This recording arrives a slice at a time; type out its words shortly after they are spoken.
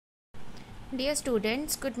Dear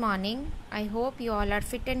students, good morning. I hope you all are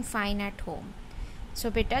fit and fine at home. So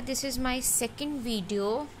beta, this is my second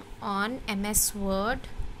video on MS Word.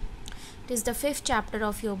 It is the 5th chapter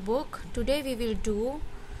of your book. Today we will do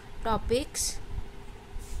topics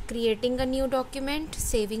creating a new document,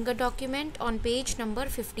 saving a document on page number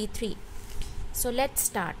 53. So let's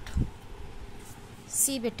start.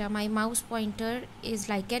 See beta, my mouse pointer is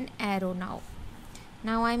like an arrow now.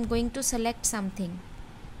 Now I am going to select something.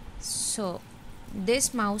 So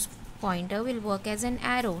this mouse pointer will work as an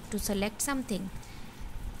arrow to select something.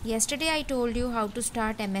 Yesterday I told you how to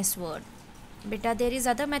start MS Word. Beta, there is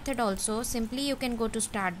other method also. Simply you can go to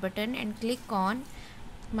start button and click on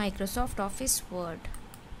Microsoft Office Word.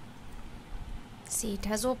 See, it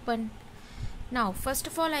has opened. Now first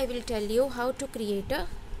of all I will tell you how to create a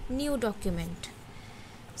new document.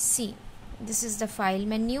 See, this is the file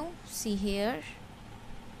menu. See here,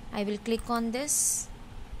 I will click on this.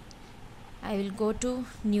 I will go to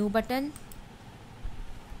new button.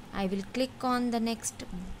 I will click on the next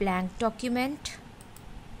blank document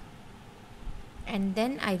and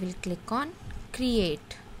then I will click on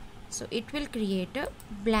create. So it will create a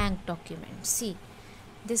blank document. See,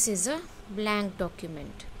 this is a blank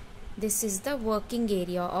document. This is the working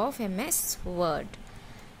area of MS Word.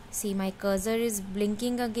 See, my cursor is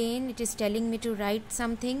blinking again. It is telling me to write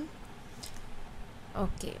something.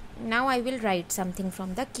 Okay, now I will write something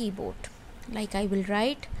from the keyboard. Like I will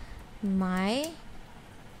write my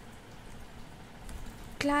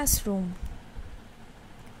classroom.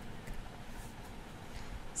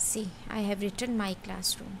 See, I have written my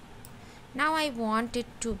classroom. Now I want it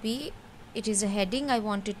to be, it is a heading, I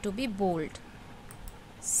want it to be bold.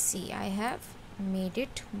 See, I have made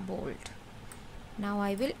it bold. Now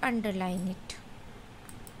I will underline it.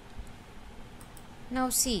 Now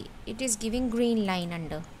see, it is giving green line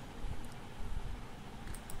under.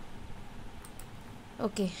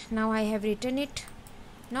 Okay, now I have written it.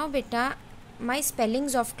 Now beta, my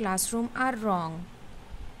spellings of classroom are wrong.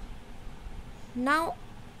 Now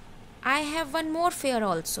I have one more fear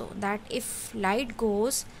also, that if light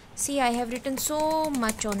goes, see, I have written so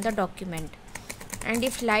much on the document, and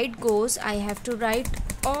if light goes I have to write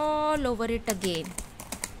all over it again.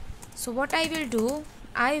 So what I will do,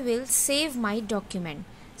 I will save my document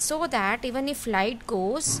so that even if light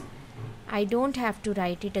goes I don't have to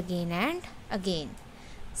write it again and again.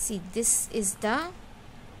 See, this is the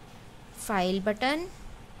file button.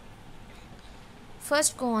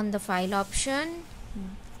 First go on the file option,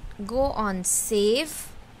 go on save.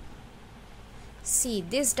 See,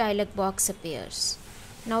 this dialog box appears.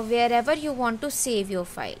 Now wherever you want to save your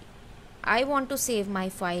file, I want to save my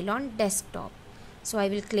file on desktop, so I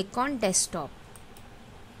will click on desktop.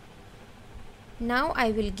 Now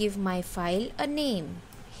I will give my file a name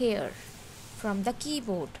here from the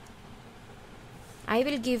keyboard. I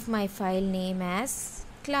will give my file name as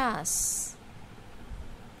class.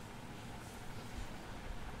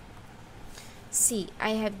 See,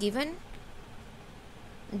 I have given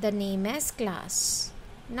the name as class.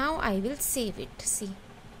 Now I will save it. See,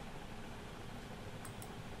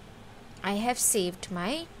 I have saved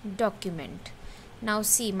my document. Now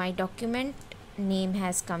see, my document name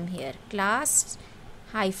has come here, class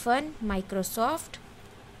Microsoft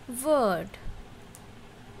Word.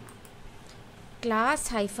 Class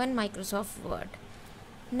Microsoft Word.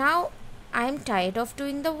 Now I am tired of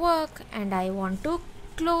doing the work and I want to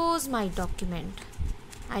close my document.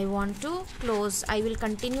 I want to close. I will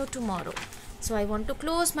continue tomorrow. So I want to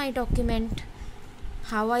close my document.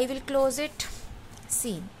 How I will close it?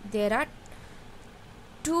 See, there are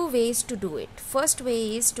two ways to do it. First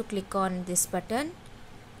way is to click on this button,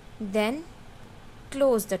 then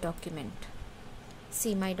close the document.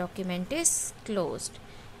 See, my document is closed.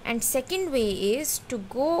 And second way is to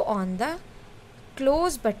go on the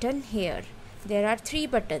close button here. There are three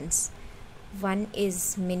buttons. One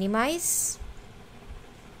is minimize.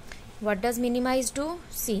 What does minimize do?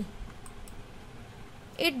 See,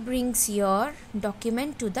 it brings your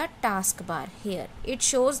document to the taskbar here. It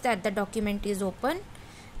shows that the document is open,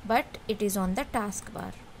 but it is on the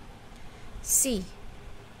taskbar. See,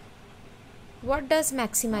 what does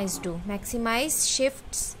maximize do? Maximize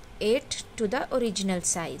shifts it to the original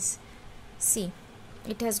size. See,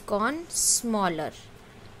 it has gone smaller.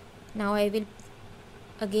 Now I will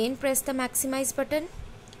again press the maximize button,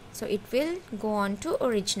 so it will go on to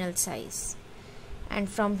original size, and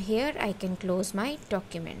from here I can close my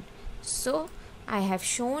document. So I have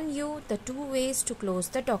shown you the two ways to close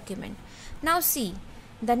the document. Now see,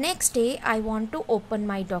 the next day I want to open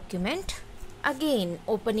my document. Again,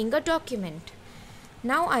 opening a document.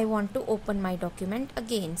 Now I want to open my document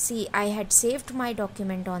again. See, I had saved my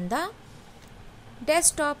document on the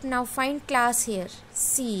Desktop, now find class here.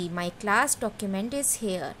 See, my class document is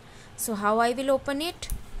here. So how I will open it?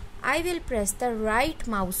 I will press the right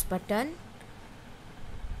mouse button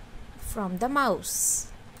from the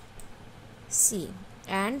mouse. See,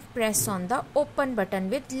 and press on the open button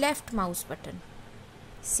with left mouse button.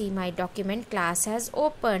 See, my document class has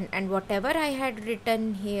opened, and whatever I had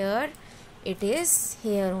written here, it is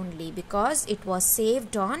here only because it was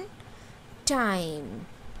saved on time.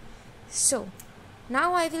 So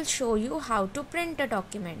now I will show you how to print a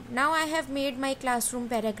document. Now I have made my classroom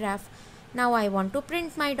paragraph. Now I want to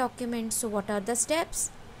print my document. So what are the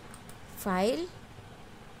steps? File,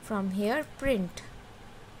 from here print.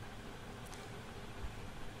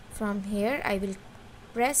 From here I will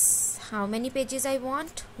press how many pages I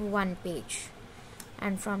want? 1 page.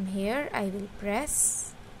 And from here I will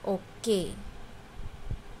press OK.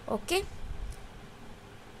 Okay.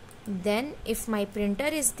 Then if my printer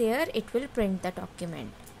is there, it will print the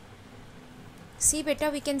document. See beta,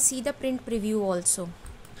 we can see the print preview also.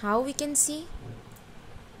 How we can see?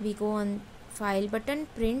 We go on file button,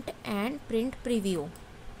 print, and print preview.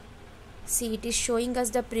 See, it is showing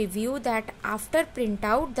us the preview that after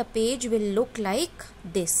printout the page will look like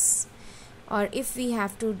this, or if we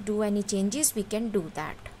have to do any changes we can do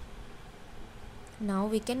that. Now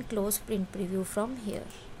we can close print preview from here.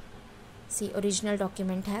 See, original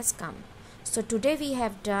document has come. So today we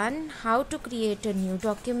have done how to create a new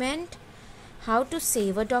document, how to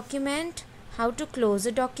save a document, how to close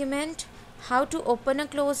a document, how to open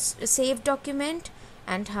a saved document,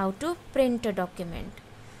 and how to print a document.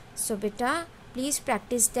 So beta, please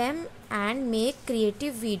practice them and make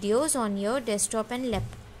creative videos on your desktop and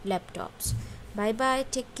laptops. Bye bye,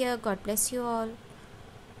 take care, God bless you all.